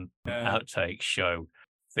Norden outtakes show,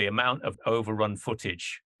 the amount of overrun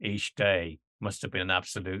footage each day must have been an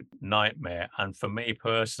absolute nightmare. And for me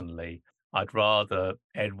personally, I'd rather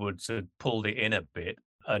Edwards had pulled it in a bit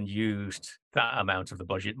and used that amount of the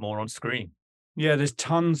budget more on screen. Yeah, there's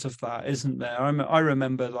tons of that, isn't there? I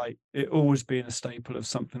remember like it always being a staple of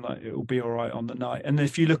something like It'll Be All Right on the Night. And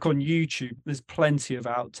if you look on YouTube, there's plenty of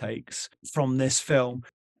outtakes from this film.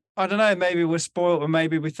 I don't know, maybe we're spoiled or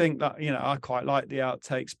maybe we think that, I quite like the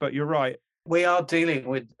outtakes, but you're right. We are dealing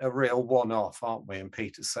with a real one-off, aren't we, in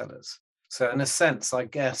Peter Sellers? So in a sense, I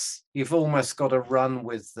guess you've almost got to run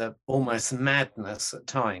with the almost madness at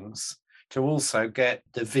times to also get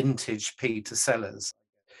the vintage Peter Sellers.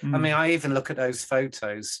 I mean, I even look at those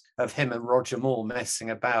photos of him and Roger Moore messing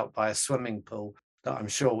about by a swimming pool that I'm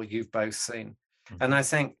sure you've both seen. And I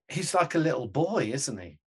think he's like a little boy, isn't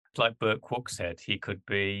he? Like Burt Cook said, he could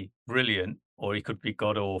be brilliant or he could be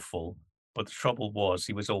god-awful. But the trouble was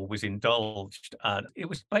he was always indulged. And it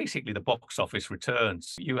was basically the box office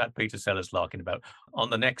returns. You had Peter Sellers larking about. On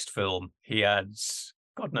the next film, he adds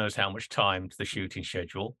God knows how much time to the shooting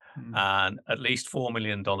schedule and at least $4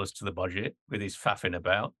 million to the budget with his faffing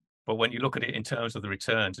about. But when you look at it in terms of the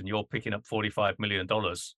returns and you're picking up $45 million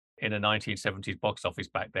in a 1970s box office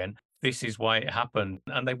back then, this is why it happened.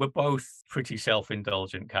 And they were both pretty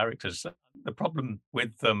self-indulgent characters. The problem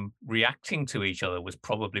with them reacting to each other was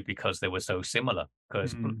probably because they were so similar.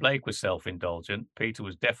 Because Blake was self-indulgent. Peter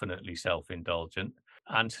was definitely self-indulgent.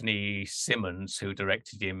 Anthony Simmons, who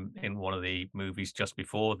directed him in one of the movies just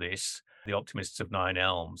before this, The Optimists of Nine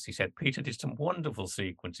Elms, he said Peter did some wonderful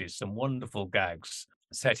sequences, some wonderful gags,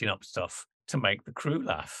 setting up stuff to make the crew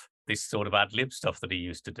laugh. This sort of ad-lib stuff that he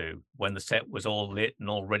used to do. When the set was all lit and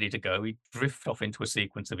all ready to go, he'd drift off into a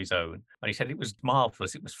sequence of his own. And he said it was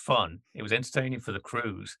marvelous, it was fun, it was entertaining for the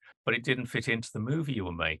crews, but it didn't fit into the movie you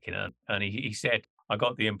were making. And he said, I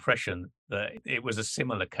got the impression that it was a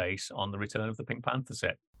similar case on the Return of the Pink Panther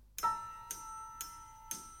set.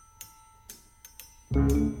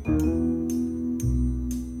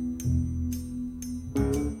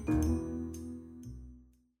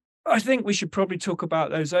 I think we should probably talk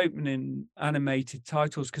about those opening animated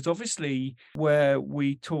titles, because obviously where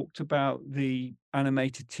we talked about the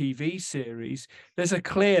animated TV series, there's a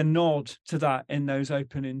clear nod to that in those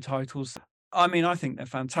opening titles. I mean, I think they're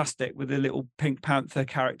fantastic with the little Pink Panther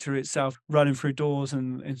character itself running through doors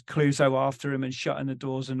and Clouseau after him and shutting the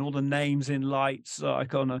doors and all the names in lights,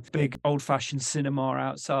 like on a big old-fashioned cinema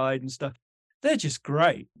outside and stuff. They're just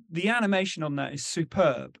great. The animation on that is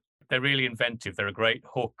superb. They're really inventive. They're a great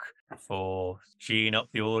hook. for geeing up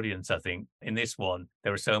the audience, I think. In this one,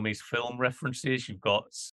 there are so many film references. You've got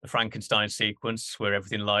the Frankenstein sequence where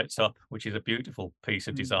everything lights up, which is a beautiful piece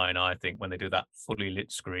of design, I think, when they do that fully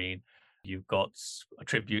lit screen. You've got a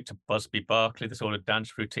tribute to Busby Berkeley, the sort of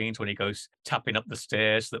dance routines when he goes tapping up the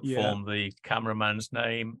stairs that form the cameraman's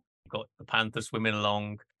name. You've got the Panther swimming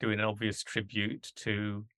along, doing an obvious tribute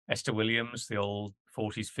to Esther Williams, the old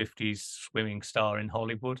 40s, 50s swimming star in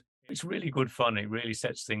Hollywood. It's really good fun. It really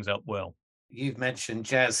sets things up well. You've mentioned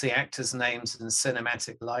Jazz, the actors' names and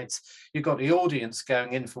cinematic lights. You've got the audience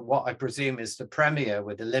going in for what I presume is the premiere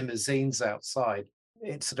with the limousines outside.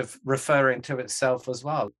 It's sort of referring to itself as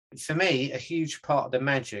well. For me, a huge part of the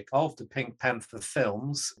magic of the Pink Panther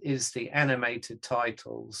films is the animated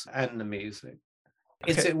titles and the music.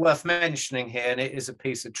 Is it worth mentioning here, and it is a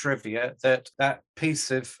piece of trivia, that piece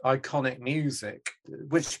of iconic music,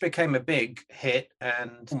 which became a big hit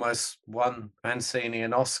and almost won Mancini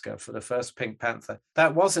an Oscar for the first Pink Panther,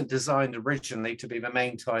 that wasn't designed originally to be the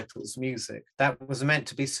main title's music. That was meant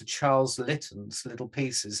to be Sir Charles Lytton's little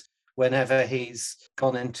pieces whenever he's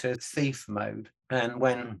gone into thief mode. And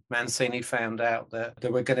when Mancini found out that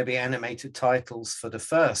there were going to be animated titles for the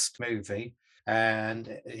first movie,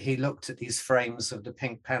 and he looked at these frames of the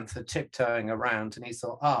Pink Panther tiptoeing around and he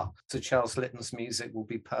thought, Sir Charles Lytton's music will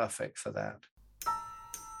be perfect for that.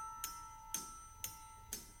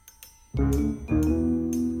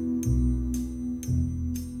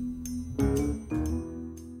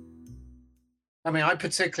 I mean, I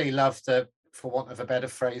particularly love for want of a better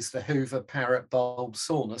phrase, the Hoover Parrot Bulb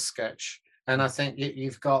Sauna sketch. And I think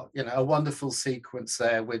you've got, a wonderful sequence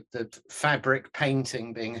there with the fabric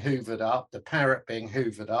painting being hoovered up, the parrot being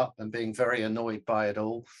hoovered up and being very annoyed by it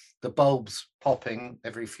all, the bulbs popping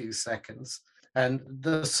every few seconds. And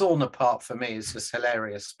the sauna part for me is just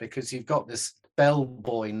hilarious because you've got this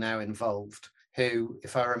bellboy now involved who,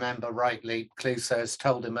 if I remember rightly, Clouseau has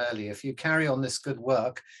told him earlier, if you carry on this good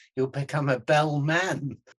work, you'll become a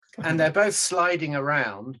bellman. And they're both sliding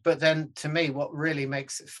around. But then to me, what really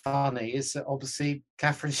makes it funny is that obviously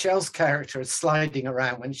Catherine Schell's character is sliding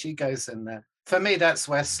around when she goes in there. For me, that's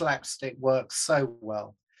where slapstick works so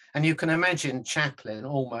well. And you can imagine Chaplin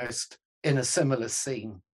almost in a similar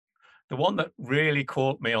scene. The one that really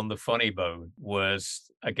caught me on the funny bone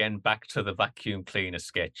was, again, back to the vacuum cleaner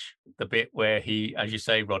sketch. The bit where he, as you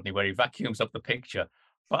say, Rodney, where he vacuums up the picture.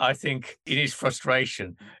 But I think in his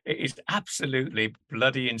frustration, it is absolutely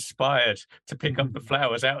bloody inspired to pick up the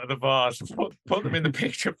flowers out of the vase and put them in the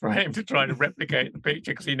picture frame to try to replicate the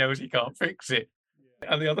picture because he knows he can't fix it.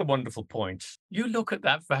 And the other wonderful point, you look at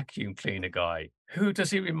that vacuum cleaner guy, who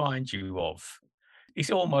does he remind you of? He's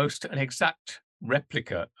almost an exact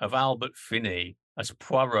replica of Albert Finney as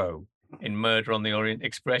Poirot in Murder on the Orient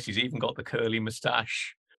Express. He's even got the curly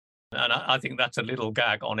moustache. And I think that's a little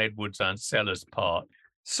gag on Edwards and Sellers' part.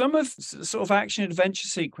 Some of sort of action adventure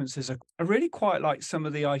sequences are really quite like some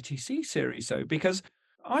of the ITC series, though, because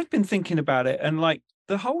I've been thinking about it and like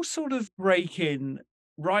the whole sort of break in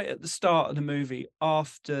right at the start of the movie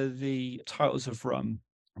after the titles have run,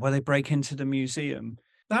 where they break into the museum.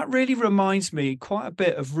 That really reminds me quite a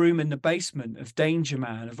bit of Room in the Basement, of Danger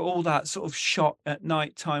Man, of all that sort of shot at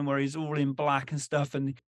night time where he's all in black and stuff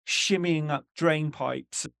and shimmying up drain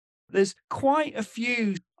pipes. There's quite a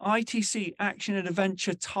few ITC action and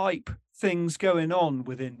adventure type things going on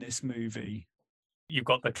within this movie. You've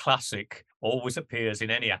got the classic, always appears in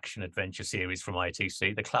any action adventure series from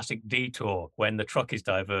ITC, the classic detour when the truck is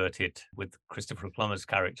diverted with Christopher Plummer's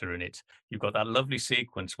character in it. You've got that lovely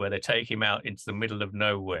sequence where they take him out into the middle of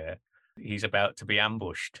nowhere. He's about to be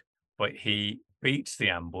ambushed, but he beats the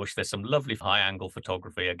ambush. There's some lovely high angle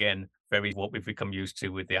photography, again, very what we've become used to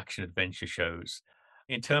with the action adventure shows.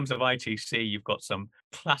 In terms of ITC, you've got some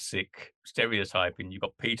classic stereotyping. You've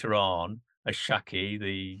got Peter Arne as Shaki,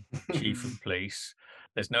 the chief of police.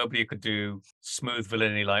 There's nobody who could do smooth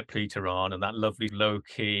villainy like Peter Arne, and that lovely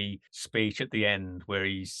low-key speech at the end where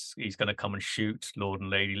he's going to come and shoot Lord and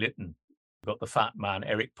Lady Lytton. You've got the fat man,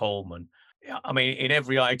 Eric Pohlman. I mean, in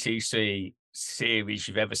every ITC series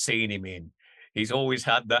you've ever seen him in, he's always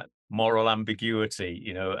had that moral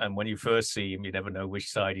ambiguity, and when you first see him, you never know which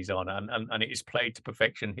side he's on, and it is played to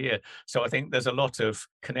perfection here. So I think there's a lot of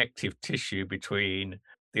connective tissue between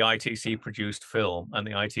the ITC produced film and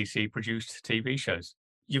the ITC produced TV shows.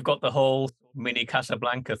 You've got the whole mini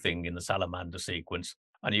Casablanca thing in the salamander sequence,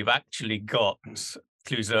 and you've actually got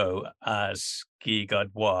Clouseau as Guy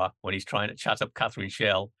Gadbois when he's trying to chat up Catherine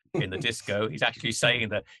Schell in the disco. He's actually saying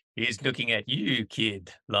that he's looking at you,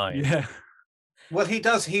 kid, line. Yeah. Well, he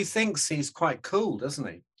does. He thinks he's quite cool, doesn't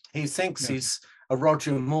he? He thinks he's a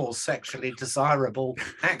Roger Moore sexually desirable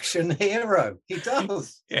action hero. He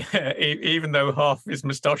does. Yeah, even though half his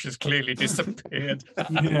moustache has clearly disappeared.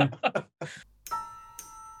 Yeah.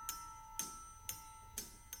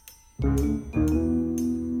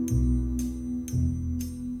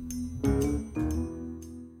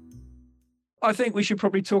 I think we should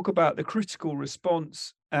probably talk about the critical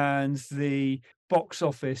response and the box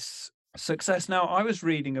office success. Now, I was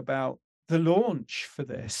reading about the launch for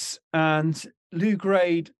this, and Lou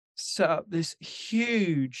Grade set up this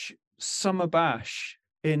huge summer bash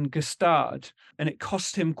in Gstaad, and it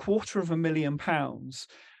cost him £250,000.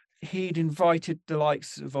 He'd invited the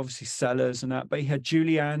likes of obviously Sellers and that, but he had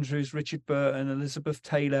Julie Andrews, Richard Burton, Elizabeth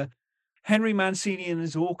Taylor. Henry Mancini and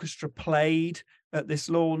his orchestra played at this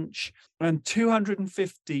launch, and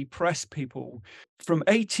 250 press people from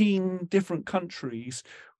 18 different countries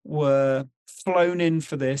were flown in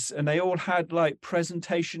for this, and they all had like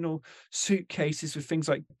presentational suitcases with things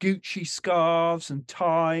like Gucci scarves and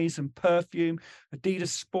ties and perfume,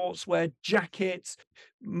 Adidas sportswear jackets,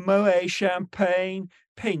 Moet champagne,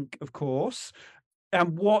 Pink, of course,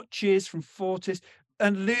 and watches from Fortis.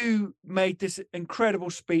 And Lou made this incredible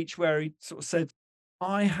speech where he sort of said,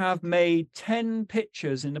 I have made 10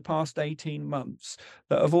 pictures in the past 18 months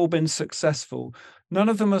that have all been successful. None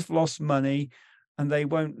of them have lost money, and they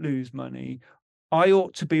won't lose money. I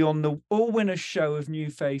ought to be on the All Winners show of New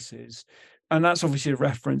Faces. And that's obviously a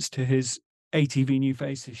reference to his ATV New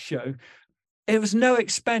Faces show. It was no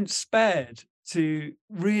expense spared to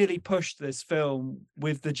really push this film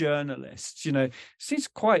with the journalists. You know, it seems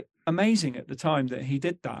quite amazing at the time that he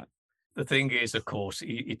did that. The thing is, of course,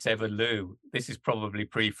 it's ever Lou. This is probably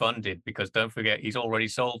pre-funded because don't forget, he's already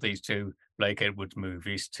sold these two Blake Edwards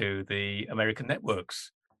movies to the American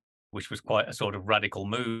networks, which was quite a sort of radical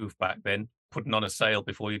move back then, putting on a sale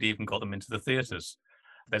before you'd even got them into the theatres.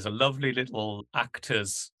 There's a lovely little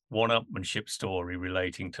actors' one-upmanship story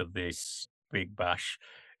relating to this big bash.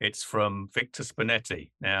 It's from Victor Spinetti.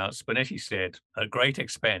 Now, Spinetti said, at great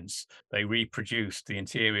expense, they reproduced the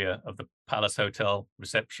interior of the Palace Hotel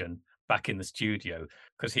reception back in the studio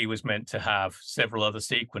because he was meant to have several other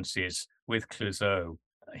sequences with Clouseau,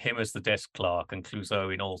 him as the desk clerk and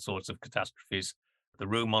Clouseau in all sorts of catastrophes. The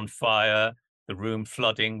room on fire, the room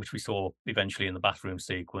flooding, which we saw eventually in the bathroom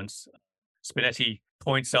sequence. Spinetti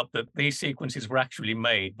points up that these sequences were actually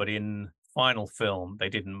made, but in final film, they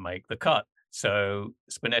didn't make the cut. So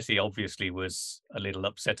Spinetti obviously was a little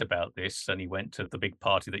upset about this, and he went to the big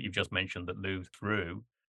party that you've just mentioned that Lou threw.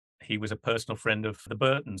 He was a personal friend of the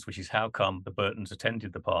Burtons, which is how come the Burtons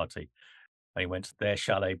attended the party. They went to their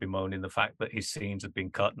chalet bemoaning the fact that his scenes had been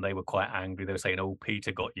cut, and they were quite angry. They were saying, oh,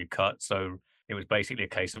 Peter got you cut. So it was basically a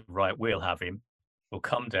case of, right, we'll have him. We'll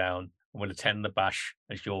come down, and we'll attend the bash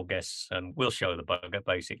as your guests, and we'll show the bugger,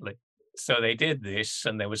 basically. So they did this,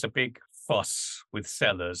 and there was a big fuss with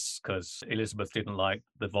Sellers because Elizabeth didn't like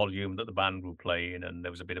the volume that the band were playing, and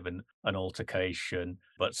there was a bit of an altercation.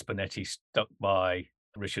 But Spinetti stuck by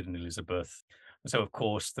Richard and Elizabeth. And so, of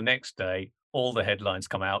course, the next day, all the headlines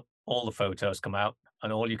come out, all the photos come out,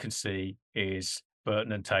 and all you can see is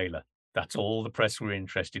Burton and Taylor. That's all the press were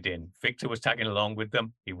interested in. Victor was tagging along with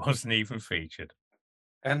them. He wasn't even featured.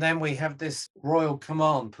 And then we have this Royal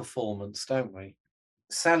Command performance, don't we?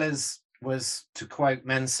 Sellers was, to quote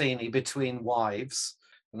Mancini, between wives.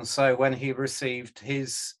 And so when he received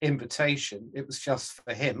his invitation, it was just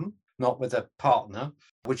for him, not with a partner,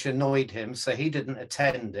 which annoyed him. So he didn't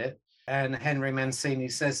attend it. And Henry Mancini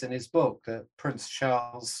says in his book that Prince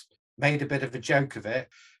Charles made a bit of a joke of it,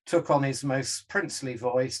 took on his most princely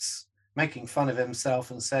voice, making fun of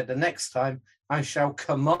himself, and said, the next time I shall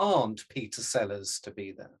command Peter Sellers to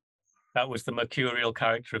be there. That was the mercurial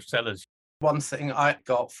character of Sellers. One thing I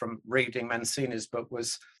got from reading Mancini's book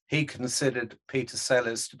was he considered Peter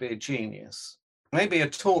Sellers to be a genius, maybe a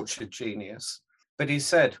tortured genius, but he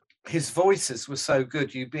said his voices were so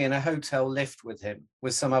good, you'd be in a hotel lift with him,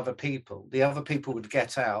 with some other people. The other people would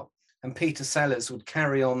get out, and Peter Sellers would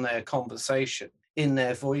carry on their conversation in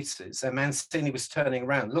their voices, and Mancini was turning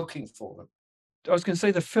around looking for them. I was going to say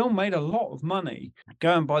the film made a lot of money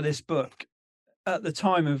going by this book. At the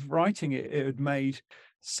time of writing it, it had made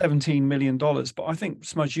 $17 million, but I think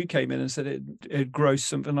Smudge, you came in and said it grossed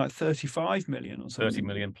something like 35 million or something. 30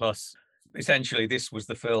 million plus. Essentially, this was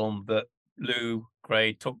the film that Lou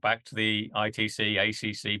Grade took back to the ITC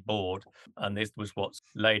ACC board, and this was what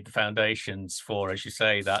laid the foundations for, as you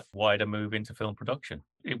say, that wider move into film production.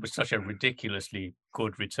 It was such a ridiculously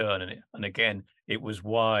good return, and again, it was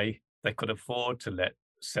why they could afford to let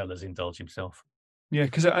Sellers indulge himself. Yeah,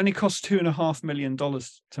 because it only cost $2.5 million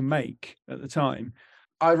to make at the time.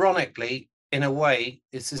 Ironically, in a way,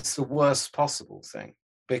 this is the worst possible thing,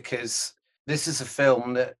 because this is a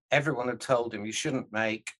film that everyone had told him you shouldn't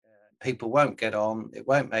make. People won't get on. It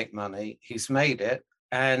won't make money. He's made it.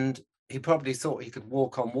 And he probably thought he could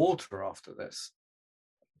walk on water after this.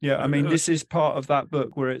 Yeah, I mean, this is part of that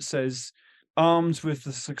book where it says, armed with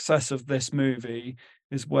the success of this movie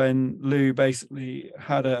is when Lou basically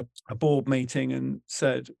had a board meeting and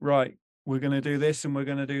said, right, we're going to do this and we're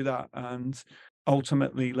going to do that. And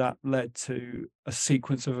ultimately that led to a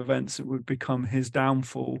sequence of events that would become his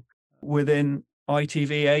downfall within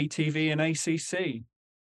ITV, ATV and ACC.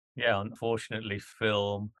 Yeah, unfortunately,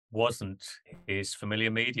 film wasn't his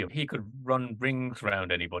familiar medium. He could run rings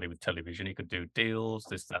around anybody with television. He could do deals,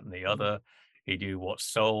 this, that, and the other. He knew what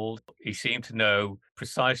sold. He seemed to know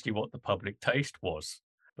precisely what the public taste was.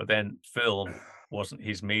 But then film wasn't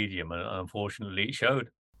his medium, and unfortunately it showed.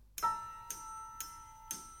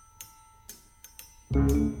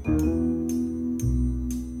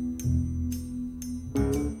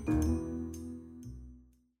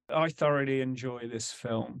 I thoroughly enjoy this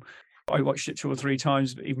film. I watched it 2 or 3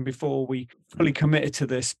 times even before we fully committed to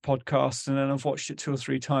this podcast, and then I've watched it 2 or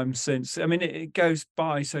 3 times since. I mean, it goes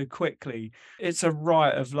by so quickly. It's a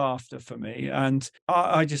riot of laughter for me, and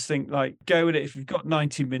I just think, like, go with it if you've got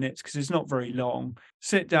 90 minutes, because it's not very long.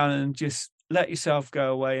 Sit down and just let yourself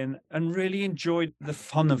go away and really enjoy the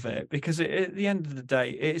fun of it, because at the end of the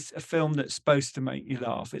day, it's a film that's supposed to make you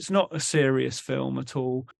laugh. It's not a serious film at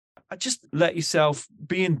all. Just let yourself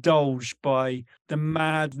be indulged by the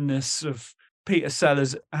madness of Peter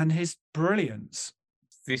Sellers and his brilliance.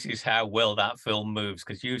 This is how well that film moves,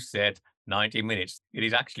 because you said 90 minutes. It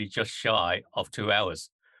is actually just shy of 2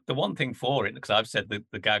 hours. The one thing for it, because I've said that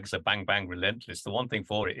the gags are bang, bang, relentless. The one thing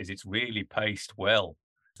for it is it's really paced well.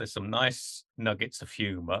 There's some nice nuggets of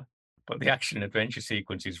humor, but the action and adventure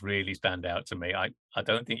sequences really stand out to me. I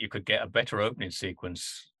don't think you could get a better opening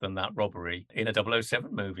sequence than that robbery in a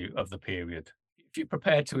 007 movie of the period. If you're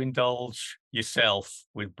prepared to indulge yourself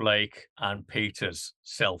with Blake and Peter's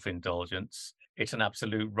self-indulgence, it's an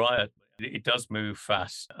absolute riot. It does move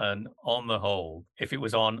fast, and on the whole, if it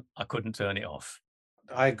was on, I couldn't turn it off.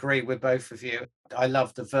 I agree with both of you. I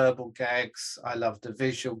love the verbal gags. I love the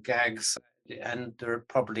visual gags. And there are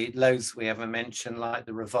probably loads we haven't mentioned, like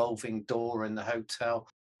the revolving door in the hotel.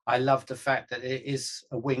 I love the fact that it is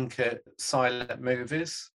a wink at silent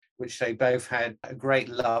movies, which they both had a great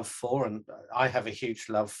love for. And I have a huge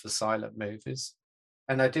love for silent movies.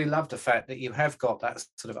 And I do love the fact that you have got that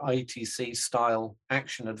sort of ITC style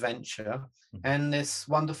action adventure and this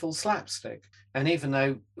wonderful slapstick. And even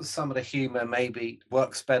though some of the humor maybe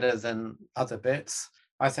works better than other bits,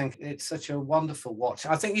 I think it's such a wonderful watch.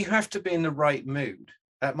 I think you have to be in the right mood.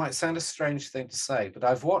 That might sound a strange thing to say, but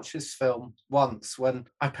I've watched this film once when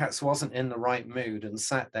I perhaps wasn't in the right mood and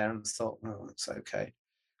sat there and thought, oh, it's okay.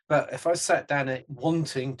 But if I sat down it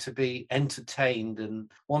wanting to be entertained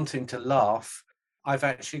and wanting to laugh, I've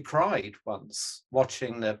actually cried once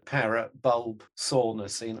watching the parrot bulb sauna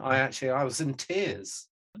scene. I was in tears.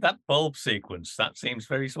 That bulb sequence, that seems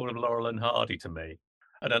very sort of Laurel and Hardy to me.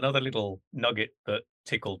 And another little nugget that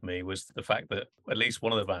tickled me was the fact that at least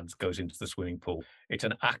one of the vans goes into the swimming pool. It's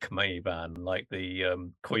an Acme van, like the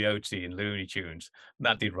Coyote in Looney Tunes.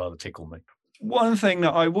 That did rather tickle me. One thing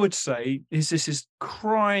that I would say is this is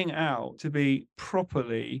crying out to be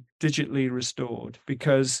properly digitally restored,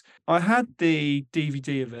 because I had the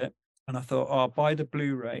DVD of it and I thought, oh, I'll buy the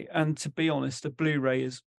Blu-ray. And to be honest, the Blu-ray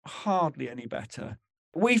is hardly any better.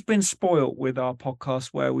 We've been spoilt with our podcast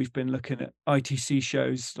where we've been looking at ITC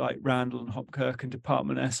shows like Randall and Hopkirk and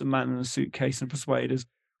Department S and Man in a Suitcase and Persuaders,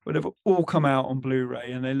 but they've all come out on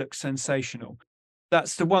Blu-ray and they look sensational.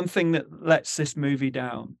 That's the one thing that lets this movie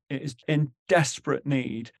down. It is in desperate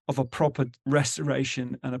need of a proper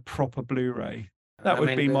restoration and a proper Blu-ray. That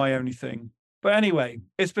would be my only thing. But anyway,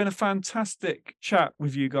 it's been a fantastic chat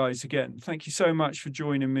with you guys again. Thank you so much for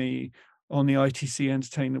joining me on the ITC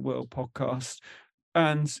Entertain the World podcast.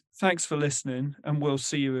 And thanks for listening, and we'll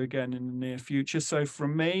see you again in the near future. So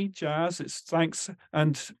from me, Jazz, it's thanks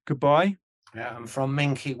and goodbye. Yeah, and from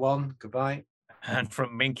Minky 1, goodbye. And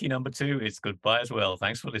from Minky number 2, it's goodbye as well.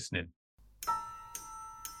 Thanks for listening.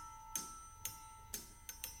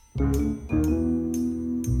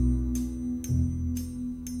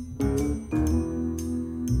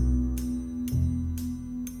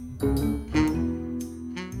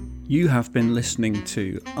 You have been listening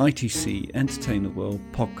to ITC Entertain the World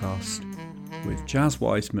podcast with Jazz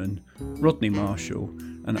Wiseman, Rodney Marshall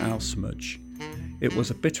and Al Smudge. It was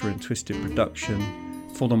a Bitter and Twisted production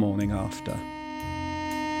for the morning after.